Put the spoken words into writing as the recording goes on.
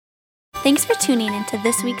Thanks for tuning into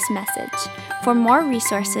this week's message. For more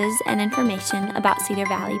resources and information about Cedar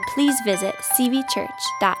Valley, please visit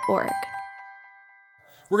cvchurch.org.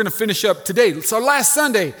 We're going to finish up today. It's our last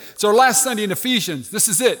Sunday. It's our last Sunday in Ephesians. This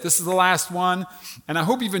is it. This is the last one. And I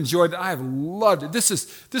hope you've enjoyed it. I have loved it. This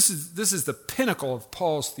is the pinnacle of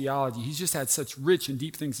Paul's theology. He's just had such rich and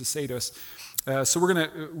deep things to say to us. So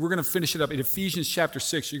we're gonna finish it up in Ephesians chapter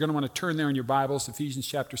 6. You're going to want to turn there in your Bibles, Ephesians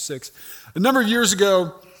chapter 6. A number of years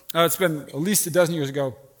ago, it's been at least a dozen years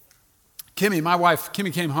ago, my wife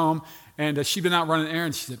Kimmy came home, and she'd been out running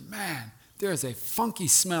errands. She said, "Man, there's a funky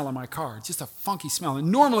smell in my car, just a funky smell."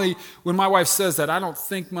 And normally when my wife says that, I don't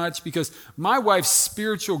think much, because my wife's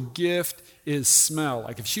spiritual gift is smell.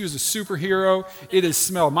 Like if she was a superhero, it is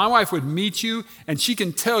smell. My wife would meet you and she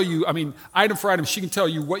can tell you, item for item, she can tell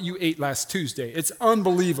you what you ate last Tuesday. It's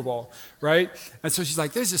unbelievable, right? And so she's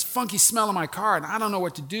like, "There's this funky smell in my car and I don't know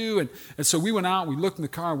what to do." And so we went out and we looked in the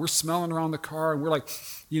car and we're smelling around the car and we're like,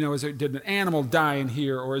 did an animal die in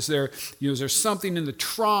here? Or is there something in the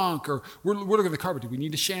trunk? Or we're looking at the carpet. Do we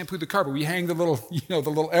need to shampoo the carpet? We hang the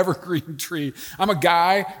little evergreen tree. I'm a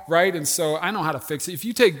guy, right? And so I know how to fix it. If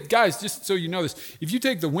you take, guys, just so you know this, if you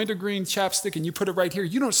take the wintergreen chapstick and you put it right here,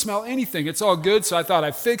 you don't smell anything. It's all good. So I thought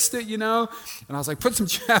I fixed it, And I was like, put some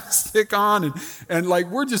chapstick on and like,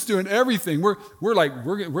 we're just doing everything. We're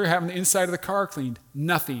having the inside of the car cleaned.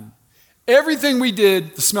 Nothing. Everything we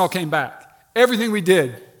did, the smell came back. Everything we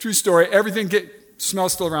did, true story,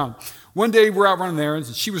 smell's still around. One day we're out running errands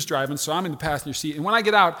and she was driving, so I'm in the passenger seat. And when I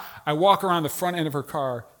get out, I walk around the front end of her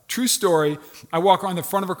car. True story, I walk around the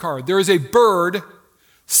front of her car. There is a bird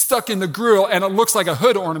stuck in the grill and it looks like a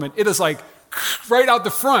hood ornament. It is like right out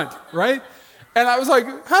the front, right? And I was like,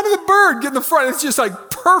 how did the bird get in the front? It's just like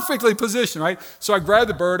perfectly positioned, right? So I grab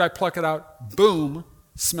the bird, I pluck it out, boom,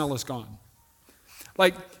 smell is gone.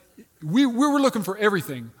 Like, we were looking for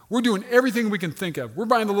everything. We're doing everything we can think of. We're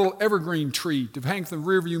buying the little evergreen tree to hang from the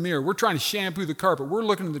rearview mirror. We're trying to shampoo the carpet. We're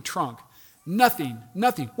looking in the trunk. Nothing.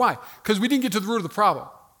 Why? Because we didn't get to the root of the problem.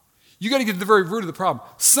 You got to get to the very root of the problem.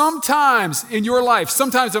 Sometimes in your life,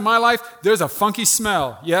 sometimes in my life, there's a funky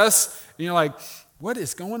smell. Yes? And you're like, what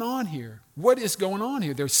is going on here? What is going on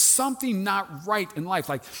here? There's something not right in life.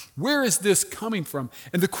 Like, where is this coming from?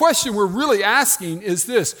 And the question we're really asking is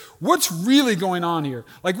this: what's really going on here?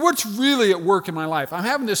 Like, what's really at work in my life? I'm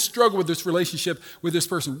having this struggle with this relationship with this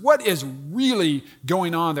person. What is really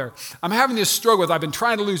going on there? I'm having this struggle with, I've been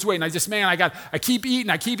trying to lose weight, and I keep eating,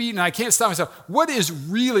 and I can't stop myself. What is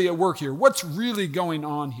really at work here? What's really going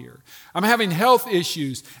on here? I'm having health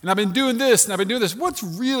issues, and I've been doing this, and I've been doing this. What's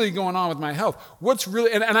really going on with my health? What's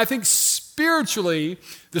really, and I think spiritually,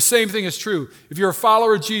 the same thing is true. If you're a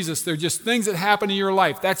follower of Jesus, there are just things that happen in your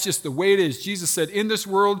life. That's just the way it is. Jesus said, in this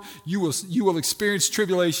world, you will experience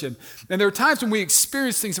tribulation. And there are times when we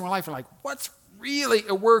experience things in our life and we're like, what's really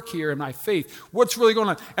at work here in my faith? What's really going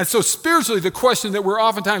on? And so spiritually, the question that we're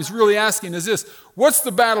oftentimes really asking is this: what's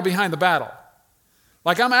the battle behind the battle?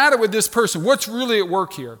 Like, I'm at it with this person. What's really at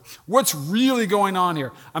work here? What's really going on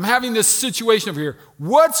here? I'm having this situation over here.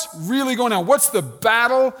 What's really going on? What's the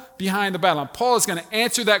battle behind the battle? And Paul is going to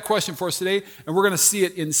answer that question for us today, and we're going to see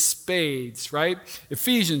it in spades, right?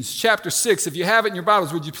 Ephesians chapter 6. If you have it in your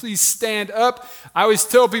Bibles, would you please stand up? I always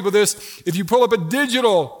tell people this: if you pull up a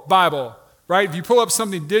digital Bible, right? If you pull up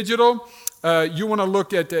something digital, you want to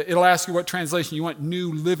look at, it'll ask you what translation you want.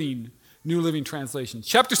 New Living Translation.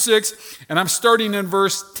 Chapter 6, and I'm starting in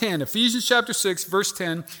verse 10. Ephesians chapter 6, verse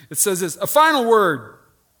 10, it says this: a final word.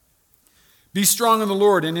 Be strong in the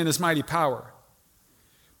Lord and in his mighty power.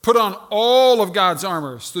 Put on all of God's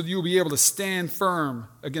armor so that you'll be able to stand firm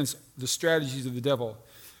against the strategies of the devil.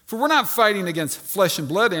 For we're not fighting against flesh and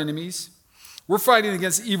blood enemies. We're fighting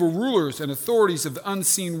against evil rulers and authorities of the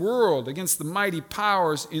unseen world, against the mighty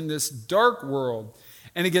powers in this dark world,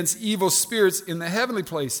 and against evil spirits in the heavenly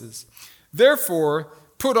places. Therefore,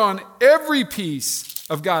 put on every piece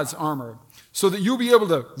of God's armor so that you'll be able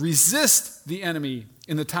to resist the enemy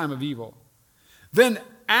in the time of evil. Then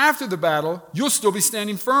after the battle, you'll still be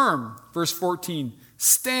standing firm. Verse 14,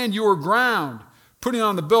 stand your ground, putting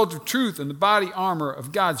on the belt of truth and the body armor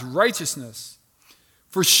of God's righteousness.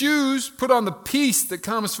 For shoes, put on the peace that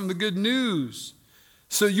comes from the good news,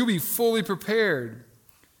 so that you'll be fully prepared.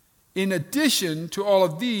 In addition to all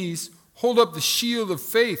of these, hold up the shield of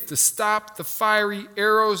faith to stop the fiery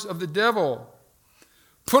arrows of the devil.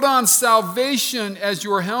 Put on salvation as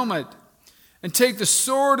your helmet and take the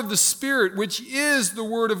sword of the Spirit, which is the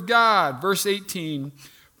word of God. Verse 18,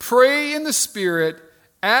 pray in the Spirit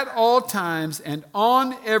at all times and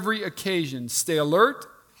on every occasion. Stay alert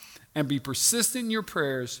and be persistent in your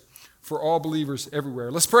prayers for all believers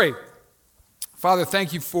everywhere. Let's pray. Father,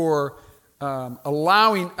 thank you for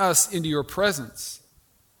allowing us into your presence.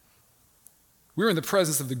 We're in the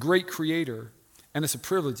presence of the great Creator, and it's a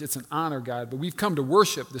privilege, it's an honor, God. But we've come to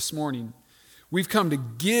worship this morning. We've come to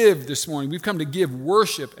give this morning. We've come to give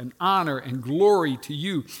worship and honor and glory to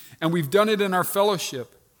you. And we've done it in our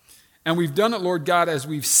fellowship. And we've done it, Lord God, as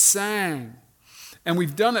we've sang. And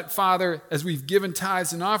we've done it, Father, as we've given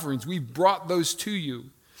tithes and offerings. We've brought those to you.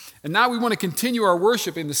 And now we want to continue our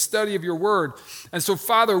worship in the study of your word. And so,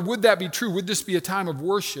 Father, would that be true? Would this be a time of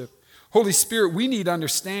worship? Holy Spirit, we need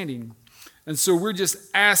understanding. And so we're just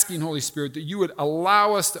asking, Holy Spirit, that you would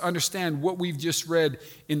allow us to understand what we've just read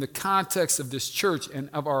in the context of this church and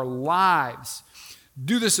of our lives.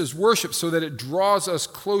 Do this as worship so that it draws us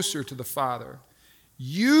closer to the Father.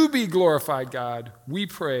 You be glorified, God, we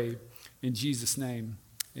pray in Jesus' name.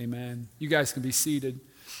 Amen. You guys can be seated.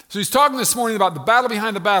 So he's talking this morning about the battle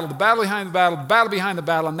behind the battle, the battle behind the battle, the battle behind the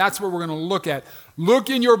battle, and that's what we're going to look at. Look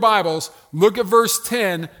in your Bibles. Look at verse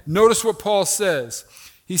 10. Notice what Paul says.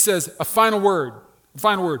 He says, a final word.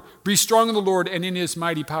 Be strong in the Lord and in his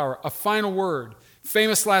mighty power. A final word.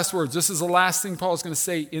 Famous last words. This is the last thing Paul is going to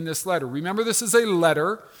say in this letter. Remember, this is a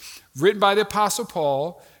letter written by the Apostle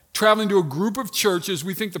Paul, traveling to a group of churches.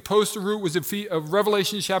 We think the postal route was of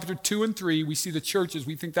Revelation chapter 2 and 3. We see the churches.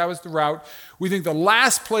 We think that was the route. We think the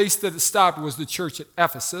last place that it stopped was the church at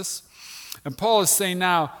Ephesus. And Paul is saying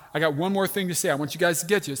now, I got one more thing to say. I want you guys to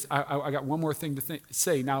get this. I got one more thing to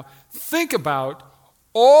say. Now, think about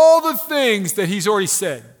all the things that he's already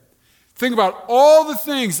said. Think about all the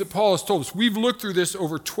things that Paul has told us. We've looked through this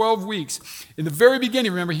over 12 weeks. In the very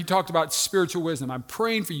beginning, remember, he talked about spiritual wisdom. I'm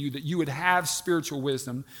praying for you that you would have spiritual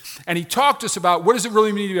wisdom. And he talked to us about what does it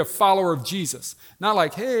really mean to be a follower of Jesus? Not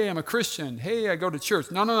like, hey, I'm a Christian. Hey, I go to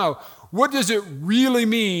church. No. What does it really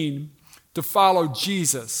mean to follow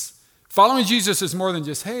Jesus? Following Jesus is more than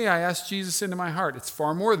just, hey, I asked Jesus into my heart. It's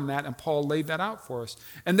far more than that, and Paul laid that out for us.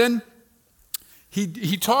 And then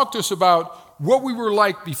he talked to us about what we were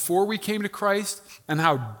like before we came to Christ and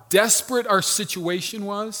how desperate our situation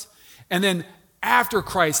was. And then after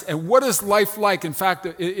Christ, and what is life like, in fact,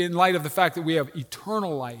 in light of the fact that we have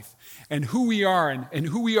eternal life and who we are and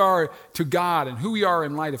who we are to God and who we are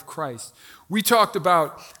in light of Christ. We talked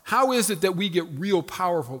about how is it that we get real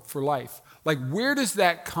powerful for life? Like, where does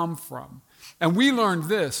that come from? And we learned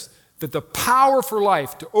this, that the power for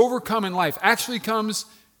life, to overcome in life, actually comes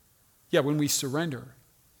when we surrender.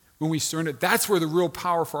 When we surrender, that's where the real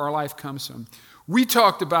power for our life comes from. We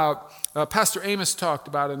talked about, Pastor Amos talked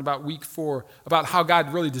about in about week 4, about how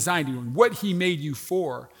God really designed you and what he made you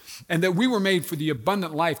for. And that we were made for the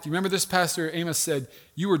abundant life. Do you remember this? Pastor Amos said,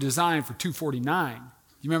 you were designed for 249.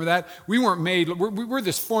 Do you remember that? We weren't made, we're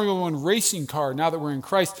this Formula One racing car now that we're in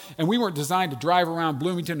Christ, and we weren't designed to drive around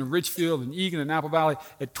Bloomington and Richfield and Eagan and Apple Valley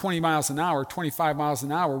at 20 miles an hour, 25 miles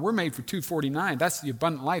an hour. We're made for 249. That's the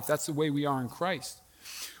abundant life. That's the way we are in Christ.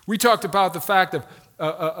 We talked about the fact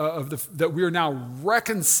that we are now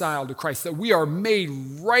reconciled to Christ, that we are made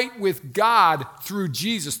right with God through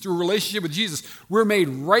Jesus, through relationship with Jesus. We're made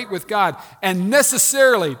right with God. And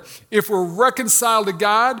necessarily, if we're reconciled to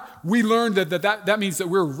God, we learned that means that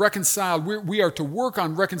we're reconciled. We are to work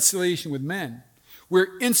on reconciliation with men.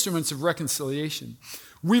 We're instruments of reconciliation.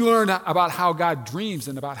 We learned about how God dreams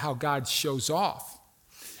and about how God shows off.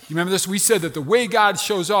 You remember this? We said that the way God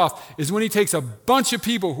shows off is when he takes a bunch of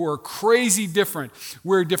people who are crazy different.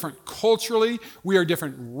 We're different culturally. We are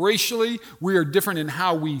different racially. We are different in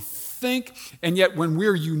how we think. And yet when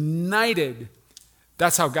we're united,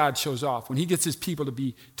 that's how God shows off. When he gets his people to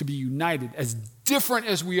be united, as different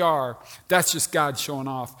as we are, that's just God showing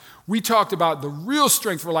off. We talked about the real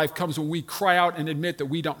strength for life comes when we cry out and admit that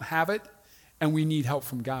we don't have it and we need help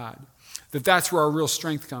from God. That's where our real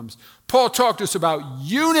strength comes. Paul talked to us about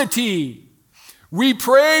unity. We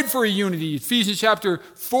prayed for unity. Ephesians chapter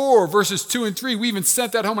 4, verses 2 and 3. We even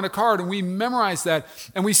sent that home on a card and we memorized that.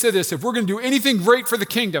 And we said this, if we're going to do anything great for the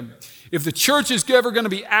kingdom, if the church is ever going to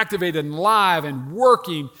be activated and live and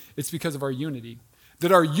working, it's because of our unity.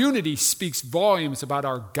 That our unity speaks volumes about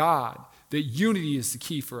our God. That unity is the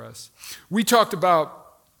key for us. We talked about,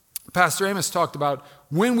 Pastor Amos talked about,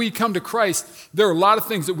 when we come to Christ, there are a lot of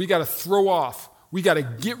things that we got to throw off. We got to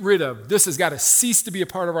get rid of. This has got to cease to be a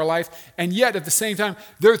part of our life. And yet, at the same time,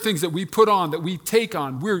 there are things that we put on, that we take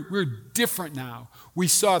on. We're different now. We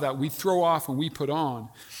saw that. We throw off and we put on.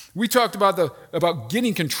 We talked about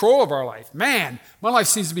getting control of our life. Man, my life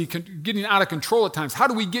seems to be getting out of control at times. How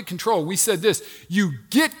do we get control? We said this, you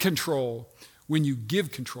get control when you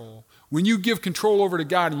give control. When you give control over to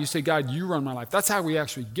God and you say, God, you run my life. That's how we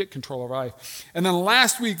actually get control of our life. And then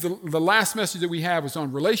last week, the last message that we had was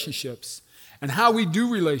on relationships. and how we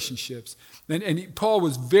do relationships. And Paul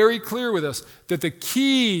was very clear with us that the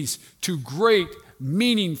keys to great,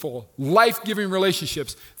 meaningful, life-giving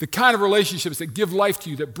relationships, the kind of relationships that give life to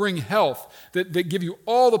you, that bring health, that give you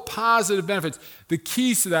all the positive benefits, the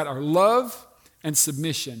keys to that are love and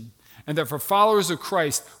submission. And that for followers of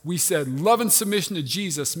Christ, we said love and submission to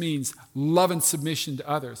Jesus means love and submission to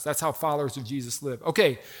others. That's how followers of Jesus live.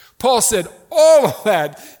 Okay, Paul said all of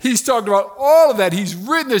that. He's talked about all of that. He's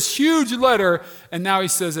written this huge letter, and now he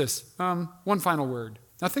says this. One final word.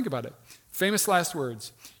 Now think about it. Famous last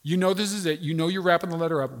words. You know this is it. You know you're wrapping the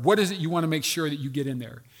letter up. What is it you want to make sure that you get in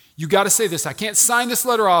there? You got to say this. I can't sign this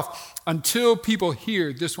letter off until people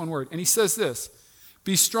hear this one word. And he says this.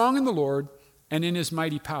 Be strong in the Lord and in his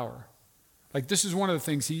mighty power. Like, this is one of the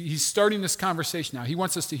things. He's starting this conversation now. He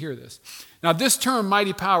wants us to hear this. Now, this term,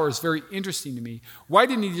 mighty power, is very interesting to me. Why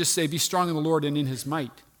didn't he just say, be strong in the Lord and in his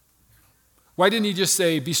might? Why didn't he just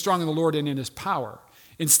say, be strong in the Lord and in his power?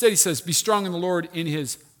 Instead, he says, be strong in the Lord in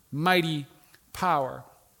his mighty power.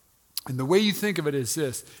 And the way you think of it is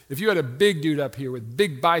this. If you had a big dude up here with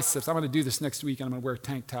big biceps, I'm going to do this next week, and I'm going to wear a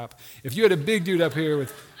tank top. If you had a big dude up here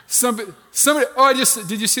with somebody,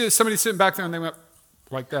 did you see that somebody sitting back there and they went,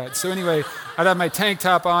 like that. So anyway, I'd have my tank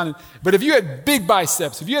top on. But if you had big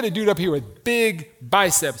biceps, if you had a dude up here with big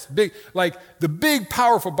biceps, like the big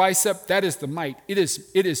powerful bicep, that is the might. It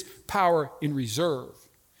is power in reserve.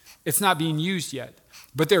 It's not being used yet.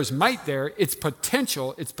 But there's might there. It's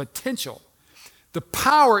potential. The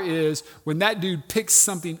power is when that dude picks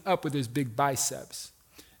something up with his big biceps.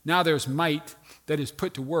 Now there's might that is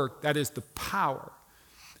put to work. That is the power.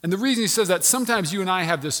 And the reason he says that, sometimes you and I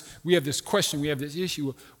have this question, we have this issue.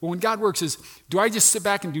 Well, when God works is, do I just sit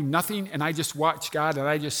back and do nothing and I just watch God and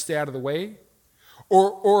I just stay out of the way?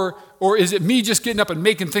 Or is it me just getting up and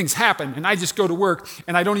making things happen and I just go to work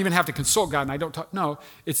and I don't even have to consult God and I don't talk? No,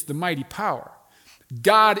 it's the mighty power.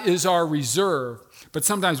 God is our reserve, but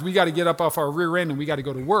sometimes we got to get up off our rear end and we got to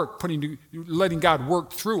go to work, letting God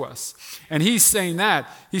work through us. And he's saying that.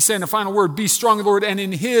 He's saying the final word, be strong in the Lord and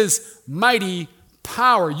in his mighty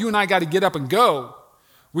power. You and I got to get up and go.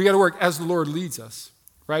 We got to work as the Lord leads us,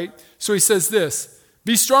 right? So he says this,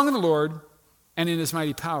 be strong in the Lord and in his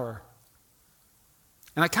mighty power.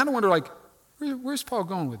 And I kind of wonder, like, where's Paul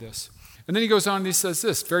going with this? And then he goes on and he says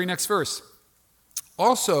this, very next verse.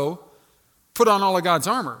 Also, put on all of God's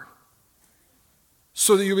armor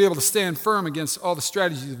so that you'll be able to stand firm against all the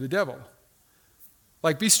strategies of the devil.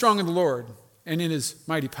 Like, be strong in the Lord and in his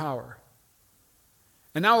mighty power.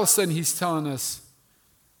 And now all of a sudden he's telling us,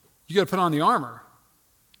 you got to put on the armor.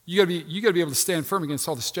 You got to be able to stand firm against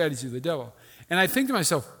all the strategies of the devil. And I think to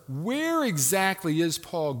myself, where exactly is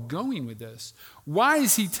Paul going with this? Why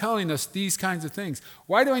is he telling us these kinds of things?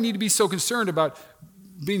 Why do I need to be so concerned about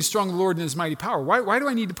being strong in the Lord and his mighty power? Why do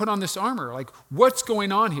I need to put on this armor? Like, what's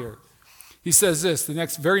going on here? He says this,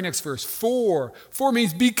 very next verse, for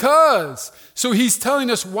means because. So he's telling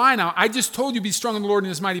us why now. I just told you be strong in the Lord and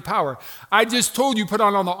his mighty power. I just told you put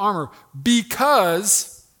on all the armor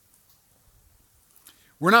because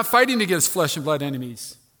we're not fighting against flesh and blood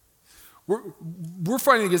enemies. We're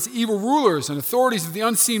fighting against evil rulers and authorities of the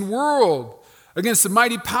unseen world, against the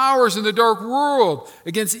mighty powers in the dark world,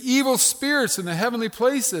 against evil spirits in the heavenly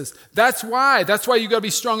places. That's why you got to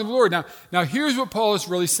be strong in the Lord. Now here's what Paul is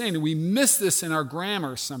really saying, and we miss this in our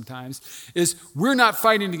grammar sometimes, is we're not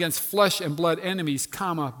fighting against flesh and blood enemies,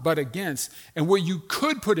 but against. And what you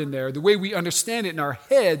could put in there, the way we understand it in our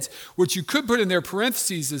heads, what you could put in there,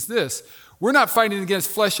 parentheses, is this. We're not fighting against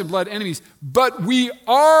flesh and blood enemies, but we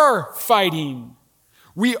are fighting.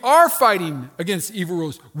 We are fighting against evil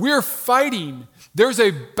rulers. We're fighting. There's a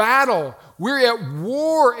battle. We're at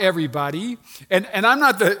war, everybody. And I'm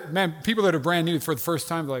not people that are brand new for the first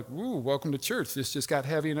time, they're like, ooh, welcome to church. This just got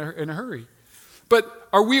heavy in a hurry. But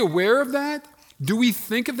are we aware of that? Do we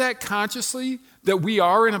think of that consciously, that we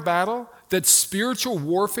are in a battle, that spiritual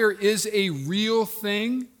warfare is a real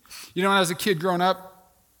thing? You know, when I was a kid growing up,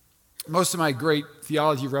 most of my great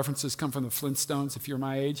theology references come from the Flintstones, if you're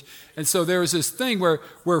my age. And so there was this thing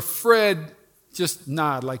where Fred just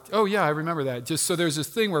nod, like, oh yeah, I remember that. So there's this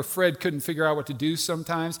thing where Fred couldn't figure out what to do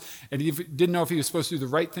sometimes, and he didn't know if he was supposed to do the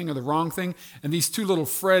right thing or the wrong thing. And these two little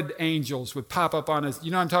Fred angels would pop up on his, you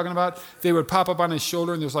know what I'm talking about? They would pop up on his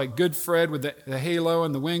shoulder, and there's like good Fred with the halo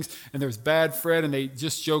and the wings, and there's bad Fred, and they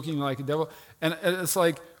just joking like a devil. And it's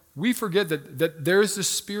like, we forget that there's this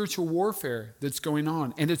spiritual warfare that's going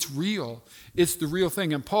on, and it's real. It's the real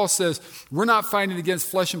thing. And Paul says, we're not fighting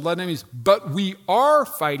against flesh and blood enemies, but we are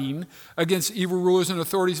fighting against evil rulers and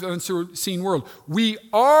authorities of the unseen world. We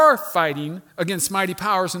are fighting against mighty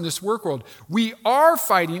powers in this work world. We are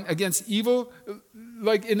fighting against evil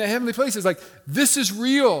like in the heavenly places, like this is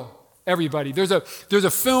real, everybody. There's a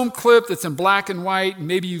film clip that's in black and white.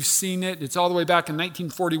 Maybe you've seen it. It's all the way back in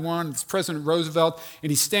 1941. It's President Roosevelt,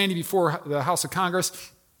 and he's standing before the House of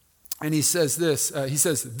Congress, and he says this. He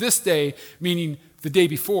says, this day, meaning the day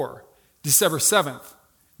before, December 7th,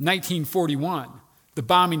 1941, the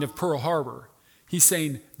bombing of Pearl Harbor. He's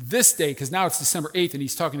saying this day, because now it's December 8th, and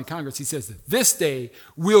he's talking to Congress. He says, this day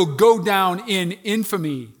will go down in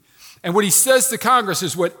infamy. And what he says to Congress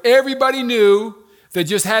is what everybody knew that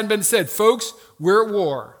just hadn't been said. Folks, we're at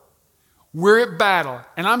war. We're at battle.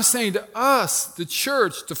 And I'm saying to us, the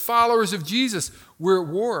church, the followers of Jesus, we're at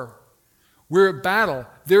war. We're at battle.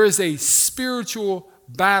 There is a spiritual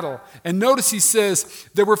battle. And notice he says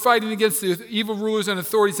that we're fighting against the evil rulers and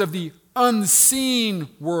authorities of the unseen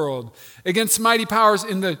world, against mighty powers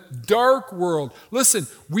in the dark world. Listen,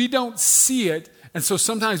 we don't see it, and so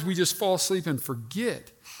sometimes we just fall asleep and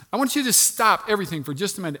forget. I want you to stop everything for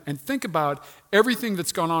just a minute and think about everything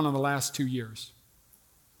that's gone on in the last 2 years.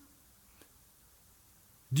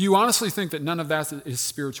 Do you honestly think that none of that is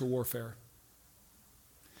spiritual warfare?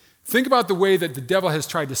 Think about the way that the devil has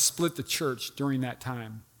tried to split the church during that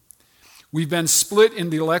time. We've been split in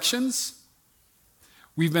the elections.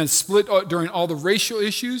 We've been split during all the racial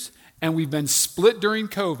issues, and we've been split during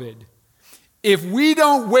COVID. If we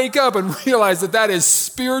don't wake up and realize that that is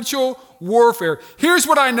spiritual warfare, here's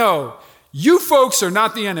what I know. You folks are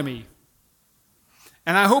not the enemy.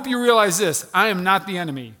 And I hope you realize this. I am not the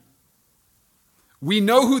enemy. We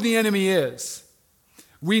know who the enemy is.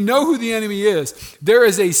 We know who the enemy is. There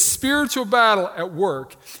is a spiritual battle at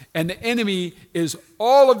work, and the enemy is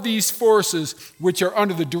all of these forces which are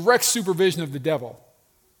under the direct supervision of the devil.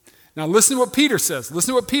 Now listen to what Peter says.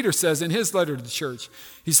 Listen to what Peter says in his letter to the church.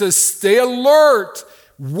 He says, stay alert.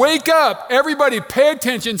 Wake up. Everybody pay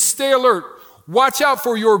attention. Stay alert. Watch out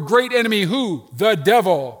for your great enemy. Who? The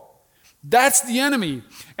devil. That's the enemy.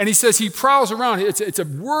 And he says he prowls around. It's a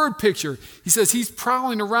word picture. He says he's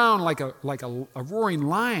prowling around like a roaring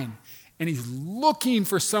lion. And he's looking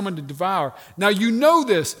for someone to devour. Now you know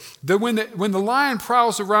this, that when the lion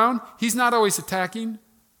prowls around, he's not always attacking.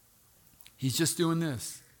 He's just doing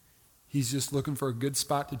this. He's just looking for a good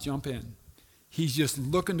spot to jump in. He's just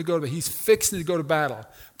looking to go to, he's fixing to go to battle,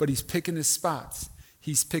 but he's picking his spots.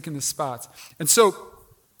 He's picking the spots. And so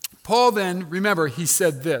Paul then, remember, he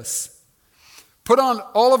said this, put on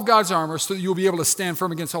all of God's armor so that you'll be able to stand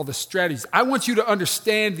firm against all the strategies. I want you to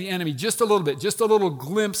understand the enemy just a little bit, just a little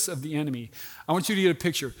glimpse of the enemy. I want you to get a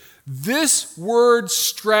picture. This word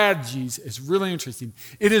strategies is really interesting.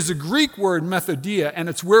 It is a Greek word methodia, and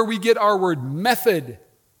it's where we get our word method.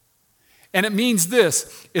 And it means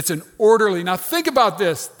this, it's an orderly. Now think about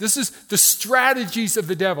this. This is the strategies of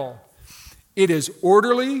the devil. It is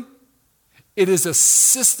orderly. It is a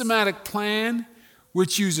systematic plan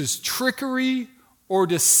which uses trickery or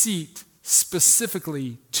deceit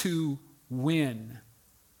specifically to win.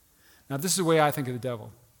 Now this is the way I think of the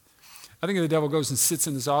devil. I think of the devil goes and sits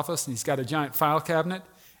in his office and he's got a giant file cabinet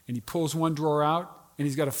and he pulls one drawer out and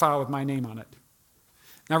he's got a file with my name on it.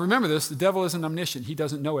 Now remember this, the devil isn't omniscient. He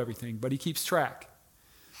doesn't know everything, but he keeps track.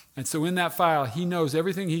 And so in that file, he knows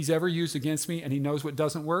everything he's ever used against me, and he knows what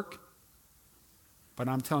doesn't work. But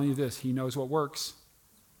I'm telling you this, he knows what works.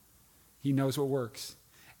 He knows what works.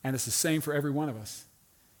 And it's the same for every one of us.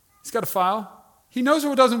 He's got a file. He knows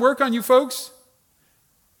what doesn't work on you folks.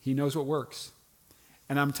 He knows what works.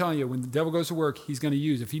 And I'm telling you, when the devil goes to work, he's going to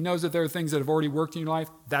use. If he knows that there are things that have already worked in your life,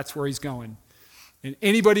 that's where he's going. And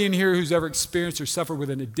anybody in here who's ever experienced or suffered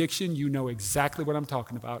with an addiction, you know exactly what I'm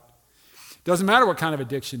talking about. Doesn't matter what kind of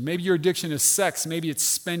addiction. Maybe your addiction is sex. Maybe it's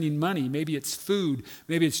spending money. Maybe it's food.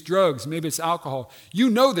 Maybe it's drugs. Maybe it's alcohol.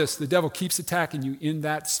 You know this. The devil keeps attacking you in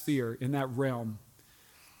that sphere, in that realm,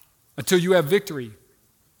 until you have victory.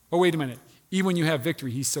 Oh, wait a minute. Even when you have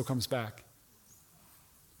victory, he still comes back.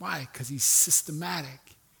 Why? Because he's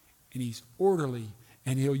systematic and he's orderly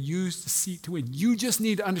and he'll use deceit to win. You just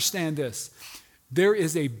need to understand this. There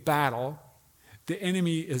is a battle. The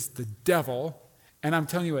enemy is the devil. And I'm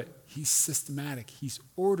telling you what, he's systematic. He's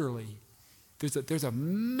orderly. There's a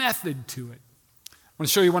method to it. I want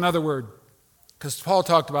to show you one other word, because Paul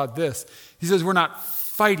talked about this. He says we're not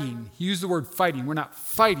fighting. He used the word fighting. We're not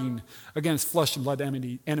fighting against flesh and blood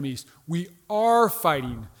enemies. We are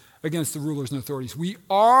fighting against the rulers and authorities. We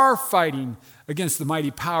are fighting against the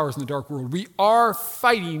mighty powers in the dark world. We are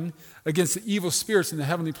fighting against the evil spirits in the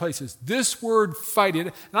heavenly places. This word fighting,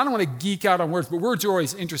 and I don't want to geek out on words, but words are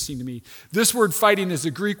always interesting to me. This word fighting is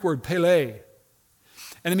the Greek word pele.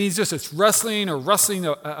 And it means this, it's wrestling or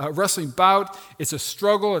a wrestling bout. It's a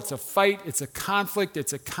struggle, it's a fight, it's a conflict,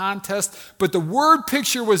 it's a contest. But the word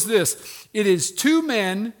picture was this. It is two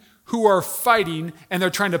men who are fighting, and they're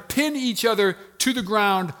trying to pin each other to the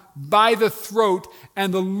ground by the throat,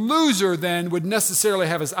 and the loser then would necessarily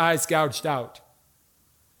have his eyes gouged out.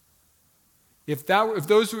 If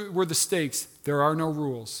those were the stakes, there are no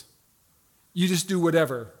rules. You just do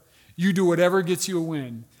whatever. You do whatever gets you a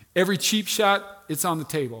win. Every cheap shot, it's on the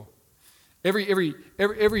table. Every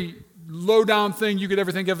low down thing you could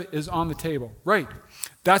ever think of is on the table. Right.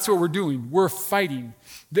 That's what we're doing. We're fighting.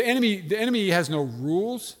 The enemy has no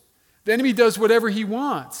rules. The enemy does whatever he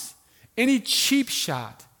wants. Any cheap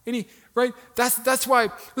shot. Right? That's why,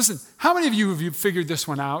 listen, how many of you have figured this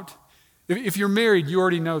one out? If you're married, you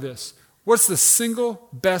already know this. What's the single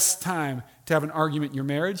best time to have an argument in your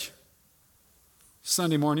marriage?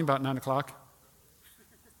 Sunday morning, about 9 o'clock.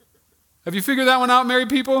 Have you figured that one out, married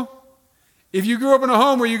people? If you grew up in a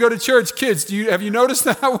home where you go to church, kids, have you noticed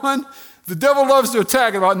that one? The devil loves to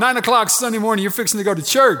attack at about 9 o'clock Sunday morning. You're fixing to go to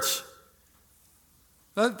church.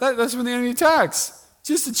 That's when the enemy attacks.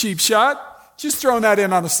 Just a cheap shot. Just throwing that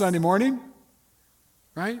in on a Sunday morning.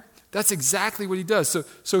 Right? That's exactly what he does.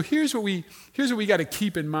 So here's what we got to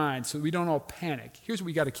keep in mind so we don't all panic. Here's what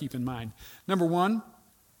we got to keep in mind. Number one,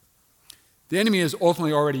 the enemy is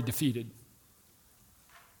ultimately already defeated.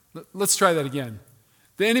 Let's try that again.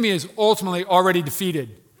 The enemy is ultimately already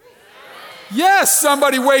defeated. Yes,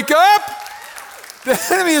 somebody wake up. The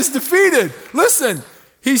enemy is defeated. Listen,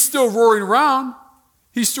 he's still roaring around.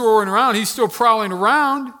 He's still prowling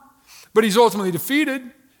around, but he's ultimately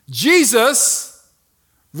defeated. Jesus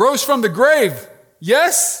rose from the grave.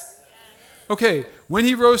 Yes? Okay, when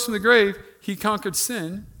he rose from the grave, he conquered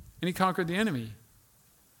sin and he conquered the enemy.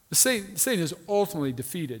 Satan is ultimately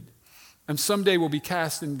defeated and someday will be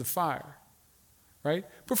cast into the fire, right?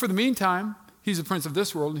 But for the meantime, he's the prince of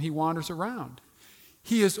this world and he wanders around.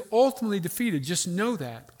 He is ultimately defeated. Just know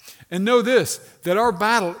that. And know this, that our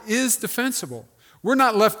battle is defensible. We're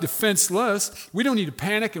not left defenseless. We don't need to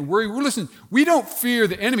panic and worry. Listen, we don't fear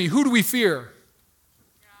the enemy. Who do we fear?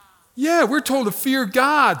 Yeah, we're told to fear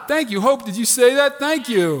God. Thank you. Hope, did you say that? Thank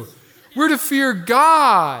you. We're to fear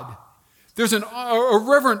God. There's a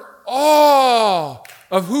reverent awe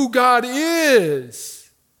of who God is.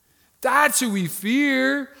 That's who we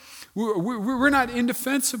fear. We're not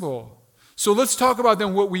indefensible. So let's talk about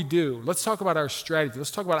then what we do. Let's talk about our strategy.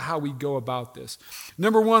 Let's talk about how we go about this.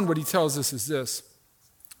 Number one, what he tells us is this.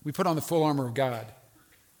 We put on the full armor of God.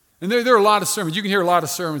 And there are a lot of sermons. You can hear a lot of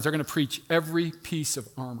sermons. They're going to preach every piece of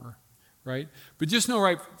armor, right? But just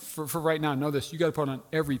know for right now, know this. You got to put on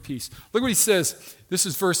every piece. Look what he says. This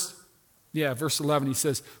is verse 11. He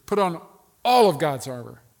says, put on all of God's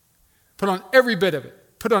armor. Put on every bit of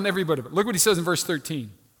it. Put on every bit of it. Look what he says in verse 13.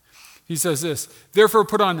 He says this, therefore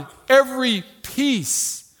put on every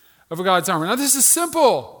piece of God's armor. Now this is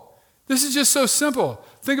simple. This is just so simple.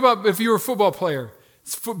 Think about if you were a football player.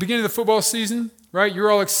 It's beginning of the football season, right? You're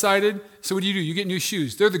all excited. So what do? You get new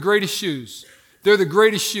shoes. They're the greatest shoes. They're the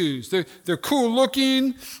greatest shoes. They're cool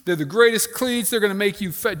looking. They're the greatest cleats. They're going to make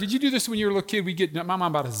you fat. Did you do this when you were a little kid? My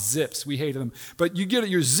mom bought us Zips. We hated them. But you get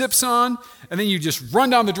your Zips on, and then you just run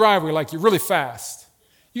down the driveway like you're really fast.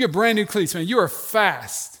 You get brand new cleats, man. You are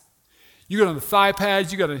fast. You got on the thigh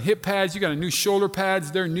pads, you got on hip pads, you got on new shoulder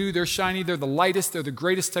pads. They're new, they're shiny, they're the lightest, they're the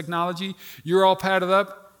greatest technology. You're all padded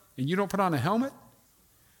up, and you don't put on a helmet?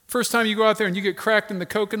 First time you go out there and you get cracked in the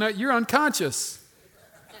coconut, you're unconscious,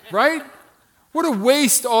 right? What a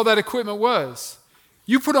waste all that equipment was.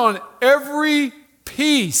 You put on every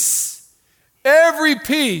piece.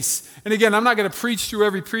 And again, I'm not going to preach through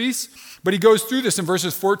every piece, but he goes through this in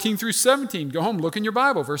verses 14 through 17. Go home, look in your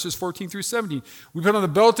Bible, verses 14 through 17. We put on the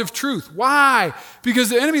belt of truth. Why? Because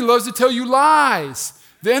the enemy loves to tell you lies.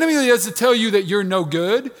 The enemy loves to tell you that you're no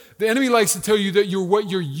good. The enemy likes to tell you that you're what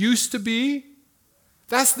you're used to be.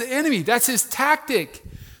 That's the enemy. That's his tactic.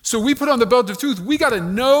 So we put on the belt of truth. We got to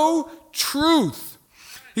know truth.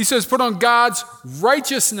 He says, put on God's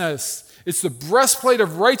righteousness. It's the breastplate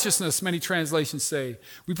of righteousness, many translations say.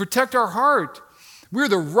 We protect our heart. We're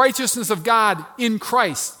the righteousness of God in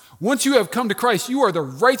Christ. Once you have come to Christ, you are the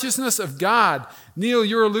righteousness of God. Neil,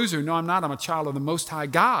 you're a loser. No, I'm not. I'm a child of the Most High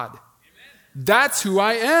God. Amen. That's who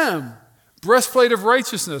I am. Breastplate of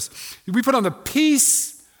righteousness. We put on the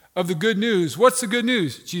peace of the good news. What's the good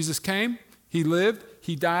news? Jesus came, he lived,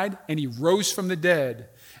 he died, and he rose from the dead.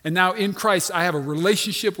 And now in Christ, I have a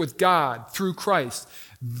relationship with God through Christ.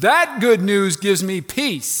 That good news gives me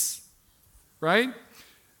peace, right?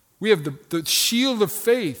 We have the shield of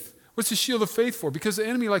faith. What's the shield of faith for? Because the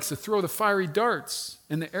enemy likes to throw the fiery darts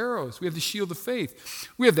and the arrows. We have the shield of faith.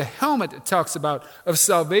 We have the helmet that talks about of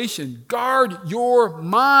salvation. Guard your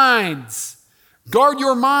minds. Guard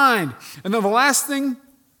your mind. And then the last thing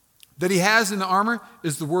that he has in the armor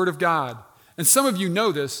is the word of God. And some of you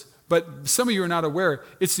know this, but some of you are not aware.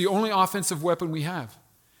 It's the only offensive weapon we have.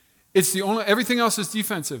 Everything else is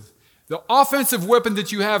defensive. The offensive weapon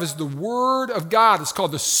that you have is the Word of God. It's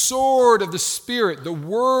called the sword of the Spirit, the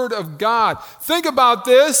Word of God. Think about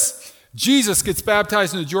this. Jesus gets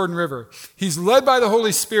baptized in the Jordan River. He's led by the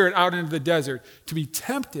Holy Spirit out into the desert to be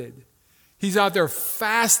tempted. He's out there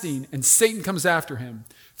fasting, and Satan comes after him.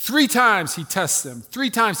 3 times he tests him. 3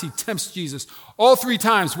 times he tempts Jesus. All 3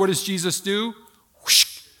 times, what does Jesus do?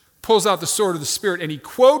 Whoosh, pulls out the sword of the Spirit, and he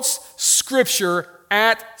quotes Scripture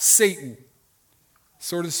at Satan.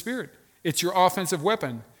 Sword of the Spirit. It's your offensive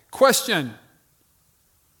weapon. Question.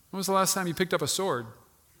 When was the last time you picked up a sword?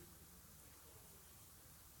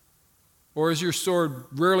 Or is your sword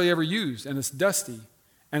rarely ever used and it's dusty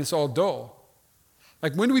and it's all dull?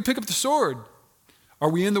 Like, when do we pick up the sword? Are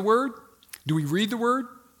we in the Word? Do we read the Word?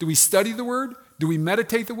 Do we study the Word? Do we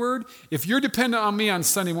meditate the Word? If you're dependent on me on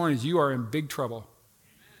Sunday mornings, you are in big trouble.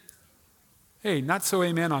 Hey, not so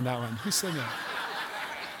amen on that one. Who said that?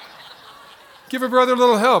 Give a brother a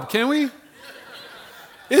little help, can we?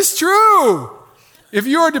 It's true. If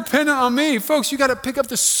you are dependent on me, folks, you got to pick up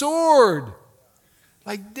the sword.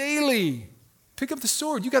 Like daily. Pick up the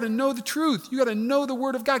sword. You got to know the truth. You got to know the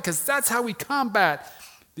Word of God, because that's how we combat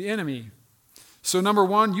the enemy. So number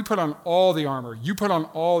 1, you put on all the armor. You put on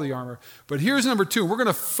all the armor. But here's number 2. We're going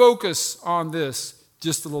to focus on this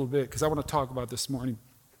just a little bit, because I want to talk about this morning.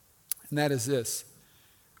 And that is this.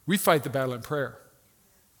 We fight the battle in prayer.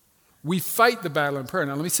 We fight the battle in prayer.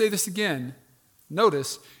 Now, let me say this again.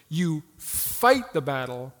 Notice, you fight the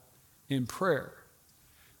battle in prayer.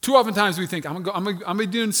 Too often times we think, I'm going to be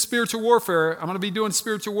doing spiritual warfare. I'm going to be doing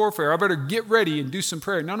spiritual warfare. I better get ready and do some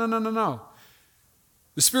prayer. No.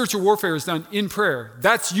 The spiritual warfare is done in prayer.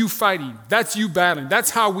 That's you fighting. That's you battling. That's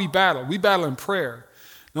how we battle. We battle in prayer.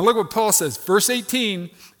 Now look what Paul says. Verse 18,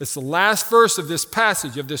 it's the last verse of this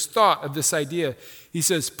passage, of this thought, of this idea. He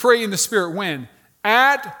says, pray in the Spirit when?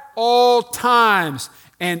 At all times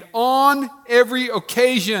and on every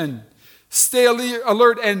occasion. Stay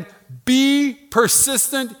alert and be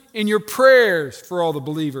persistent in your prayers for all the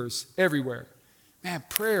believers everywhere. Man,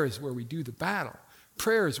 prayer is where we do the battle.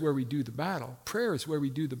 Prayer is where we do the battle. Prayer is where we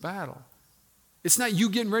do the battle. It's not you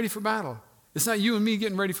getting ready for battle. It's not you and me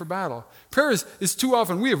getting ready for battle. Prayer is too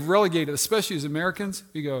often, we have relegated, especially as Americans,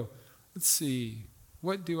 we go, let's see,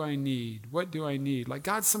 what do I need? What do I need? Like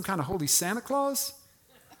God's some kind of holy Santa Claus?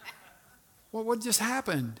 Well, what just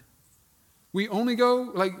happened? We only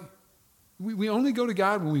go, we only go to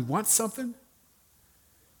God when we want something.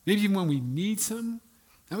 Maybe even when we need something.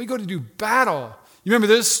 And we go to do battle. You remember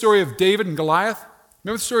this story of David and Goliath?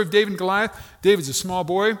 Remember the story of David and Goliath? David's a small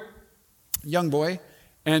boy, young boy,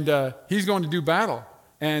 and he's going to do battle.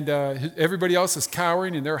 And everybody else is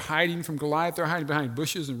cowering, and they're hiding from Goliath. They're hiding behind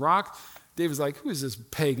bushes and rocks. David's like, who is this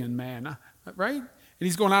pagan man? Right? And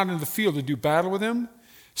he's going out into the field to do battle with him.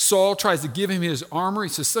 Saul tries to give him his armor. He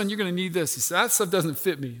says, son, you're going to need this. He says, that stuff doesn't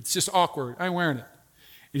fit me. It's just awkward. I ain't wearing it.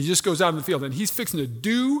 And he just goes out in the field, and he's fixing to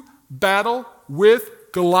do battle with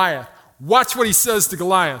Goliath. Watch what he says to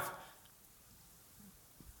Goliath.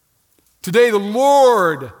 Today the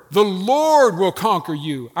Lord will conquer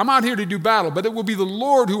you. I'm out here to do battle, but it will be the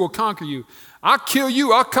Lord who will conquer you. I'll kill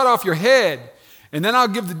you. I'll cut off your head. And then I'll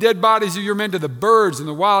give the dead bodies of your men to the birds and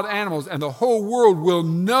the wild animals, and the whole world will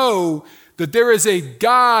know that there is a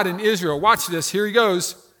God in Israel. Watch this. Here he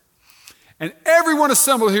goes. And everyone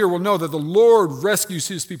assembled here will know that the Lord rescues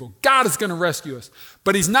his people. God is going to rescue us.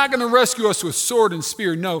 But he's not going to rescue us with sword and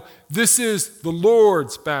spear. No, this is the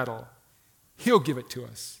Lord's battle. He'll give it to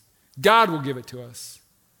us. God will give it to us.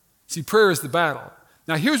 See, prayer is the battle.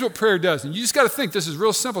 Now, here's what prayer does. And you just got to think. This is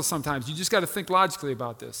real simple sometimes. You just got to think logically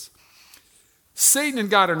about this. Satan and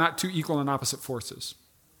God are not two equal and opposite forces.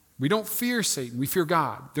 We don't fear Satan. We fear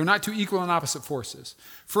God. They're not two equal and opposite forces.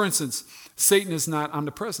 For instance, Satan is not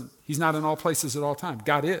omnipresent. He's not in all places at all times.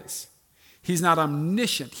 God is. He's not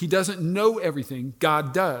omniscient. He doesn't know everything.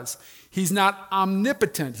 God does. He's not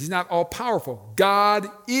omnipotent. He's not all-powerful. God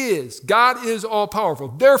is. God is all-powerful.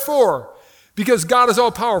 Therefore, because God is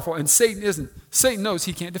all-powerful and Satan isn't, Satan knows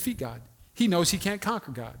he can't defeat God. He knows he can't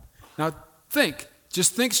conquer God. Now think.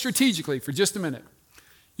 Just think strategically for just a minute.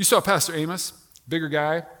 You saw Pastor Amos, bigger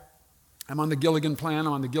guy. I'm on the Gilligan plan.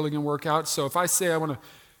 I'm on the Gilligan workout. So if I say I'm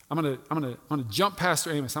gonna jump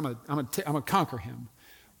Pastor Amos, I'm gonna conquer him.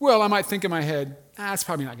 Well, I might think in my head, that's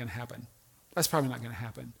probably not going to happen. That's probably not going to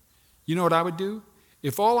happen. You know what I would do?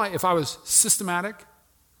 If I was systematic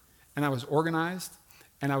and I was organized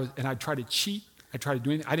and I'd try to cheat, I'd try to do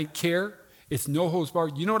anything, I didn't care, it's no holds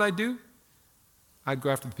barred, you know what I'd do? I'd go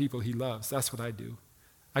after the people he loves. That's what I'd do.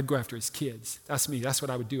 I'd go after his kids. That's me. That's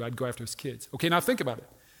what I would do. I'd go after his kids. Okay, now think about it.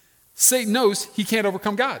 Satan knows he can't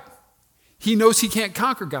overcome God. He knows he can't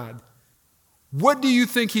conquer God. What do you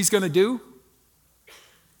think he's going to do?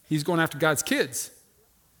 He's going after God's kids.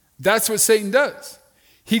 That's what Satan does.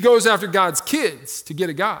 He goes after God's kids to get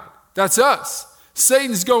at God. That's us.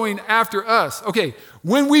 Satan's going after us. Okay,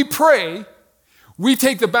 when we pray, we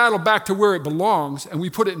take the battle back to where it belongs and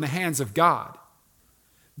we put it in the hands of God.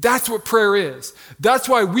 That's what prayer is. That's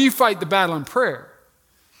why we fight the battle in prayer.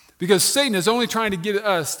 Because Satan is only trying to get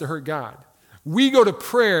us to hurt God. We go to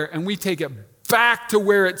prayer and we take it back to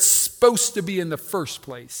where it's supposed to be in the first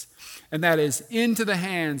place. And that is into the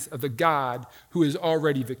hands of the God who is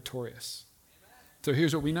already victorious. So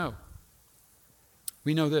here's what we know.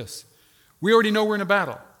 We know this. We already know we're in a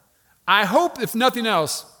battle. I hope, if nothing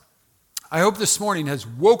else, I hope this morning has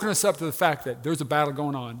woken us up to the fact that there's a battle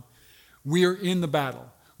going on. We are in the battle.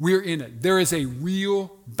 We're in it. There is a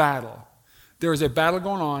real battle. There is a battle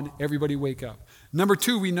going on. Everybody wake up. Number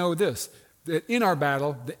two, we know this, that in our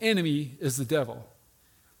battle, the enemy is the devil.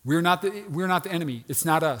 We're not the enemy. It's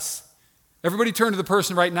not us. Everybody turn to the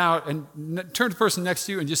person right now and turn to the person next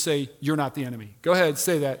to you and just say, you're not the enemy. Go ahead,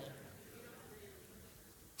 say that.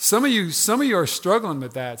 Some of you are struggling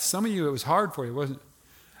with that. Some of you, it was hard for you, wasn't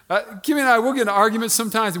it? Kimmy and I, we'll get in arguments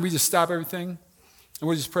sometimes and we just stop everything and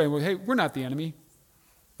we'll just pray. Hey, we're not the enemy.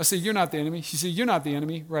 I say, you're not the enemy. She said, you're not the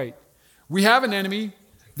enemy. Right. We have an enemy.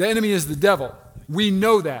 The enemy is the devil. We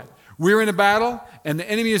know that. We're in a battle and the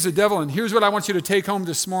enemy is the devil. And here's what I want you to take home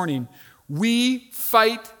this morning. We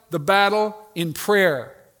fight the battle in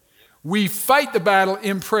prayer. We fight the battle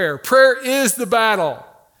in prayer. Prayer is the battle.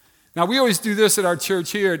 Now, we always do this at our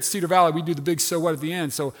church here at Cedar Valley. We do the big so what at the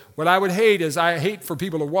end. So what I would hate is I hate for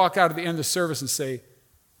people to walk out at the end of the service and say,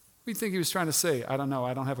 what do you think he was trying to say? I don't know.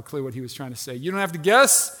 I don't have a clue what he was trying to say. You don't have to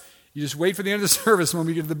guess. You just wait for the end of the service when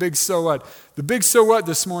we get to the big so what. The big so what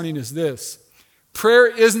this morning is this. Prayer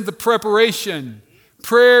isn't the preparation.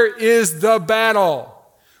 Prayer is the battle.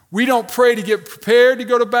 We don't pray to get prepared to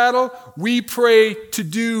go to battle. We pray to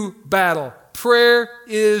do battle. Prayer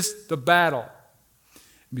is the battle.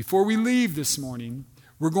 Before we leave this morning,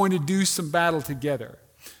 we're going to do some battle together.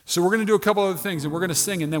 So we're going to do a couple other things, and we're going to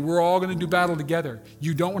sing, and then we're all going to do battle together.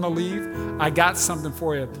 You don't want to leave? I got something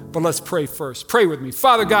for you, but let's pray first. Pray with me.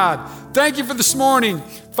 Father God, thank you for this morning.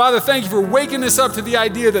 Father, thank you for waking us up to the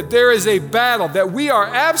idea that there is a battle, that we are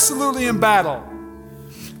absolutely in battle.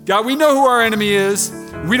 God, we know who our enemy is.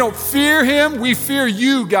 We don't fear him. We fear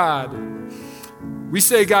you, God. We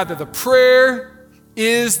say, God, that the prayer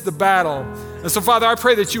is the battle. And so, Father, I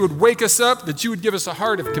pray that you would wake us up, that you would give us a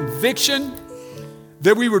heart of conviction,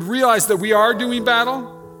 that we would realize that we are doing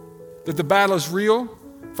battle, that the battle is real.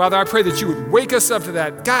 Father, I pray that you would wake us up to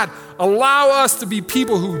that. God, allow us to be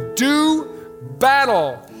people who do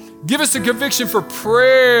battle. Give us a conviction for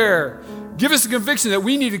prayer. Give us a conviction that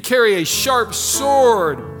we need to carry a sharp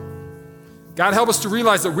sword. God, help us to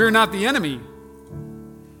realize that we're not the enemy.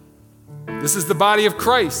 This is the body of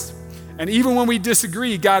Christ. And even when we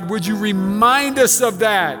disagree, God, would you remind us of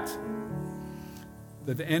that?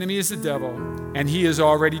 That the enemy is the devil and he is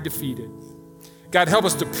already defeated. God, help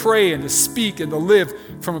us to pray and to speak and to live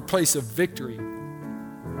from a place of victory.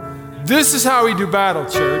 This is how we do battle,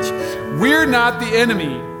 church. We're not the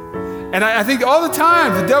enemy. And I think all the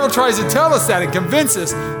time the devil tries to tell us that and convince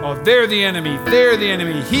us, oh, they're the enemy,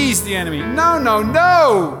 he's the enemy. No, no,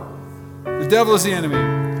 no. The devil is the enemy.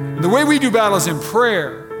 And the way we do battle is in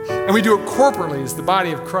prayer. And we do it corporately as the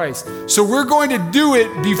body of Christ. So we're going to do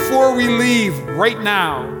it before we leave right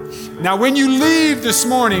now. Now, when you leave this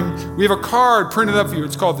morning, we have a card printed up for you.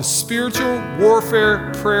 It's called the Spiritual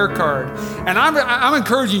Warfare Prayer Card. And I'm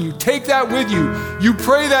encouraging you, take that with you. You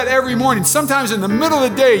pray that every morning. Sometimes in the middle of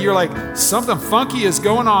the day, you're like, something funky is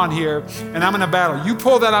going on here, and I'm in a battle. You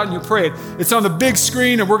pull that out and you pray it. It's on the big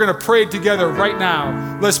screen, and we're going to pray it together right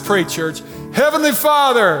now. Let's pray, church. Heavenly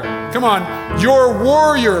Father, come on, your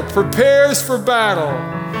warrior prepares for battle.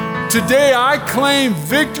 Today I claim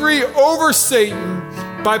victory over Satan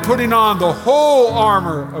by putting on the whole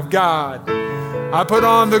armor of God. I put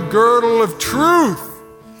on the girdle of truth.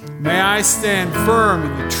 May I stand firm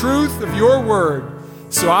in the truth of your word,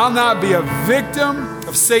 so I'll not be a victim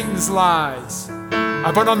of Satan's lies.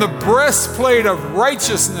 I put on the breastplate of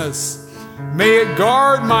righteousness. May it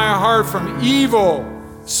guard my heart from evil,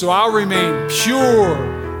 so I'll remain pure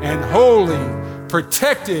and holy,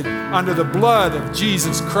 protected under the blood of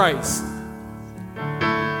Jesus Christ.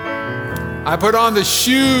 I put on the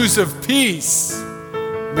shoes of peace.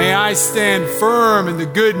 May I stand firm in the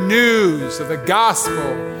good news of the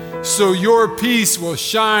gospel, so your peace will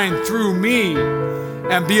shine through me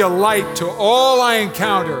and be a light to all I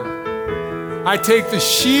encounter. I take the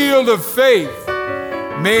shield of faith.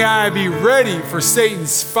 May I be ready for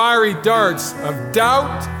Satan's fiery darts of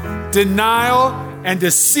doubt, denial, and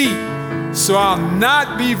deceit, so I'll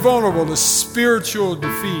not be vulnerable to spiritual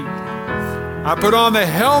defeat. I put on the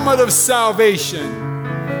helmet of salvation.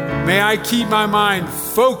 May I keep my mind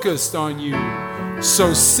focused on you,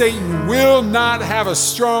 so Satan will not have a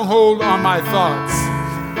stronghold on my thoughts.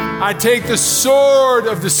 I take the sword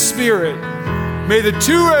of the Spirit. May the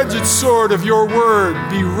two-edged sword of your word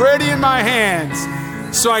be ready in my hands,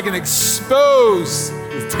 so I can expose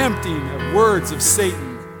the tempting of words of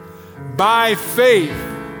Satan. By faith,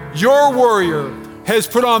 your warrior has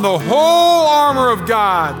put on the whole armor of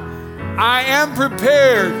God. I am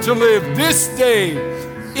prepared to live this day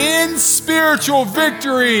in spiritual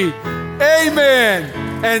victory. Amen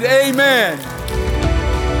and amen.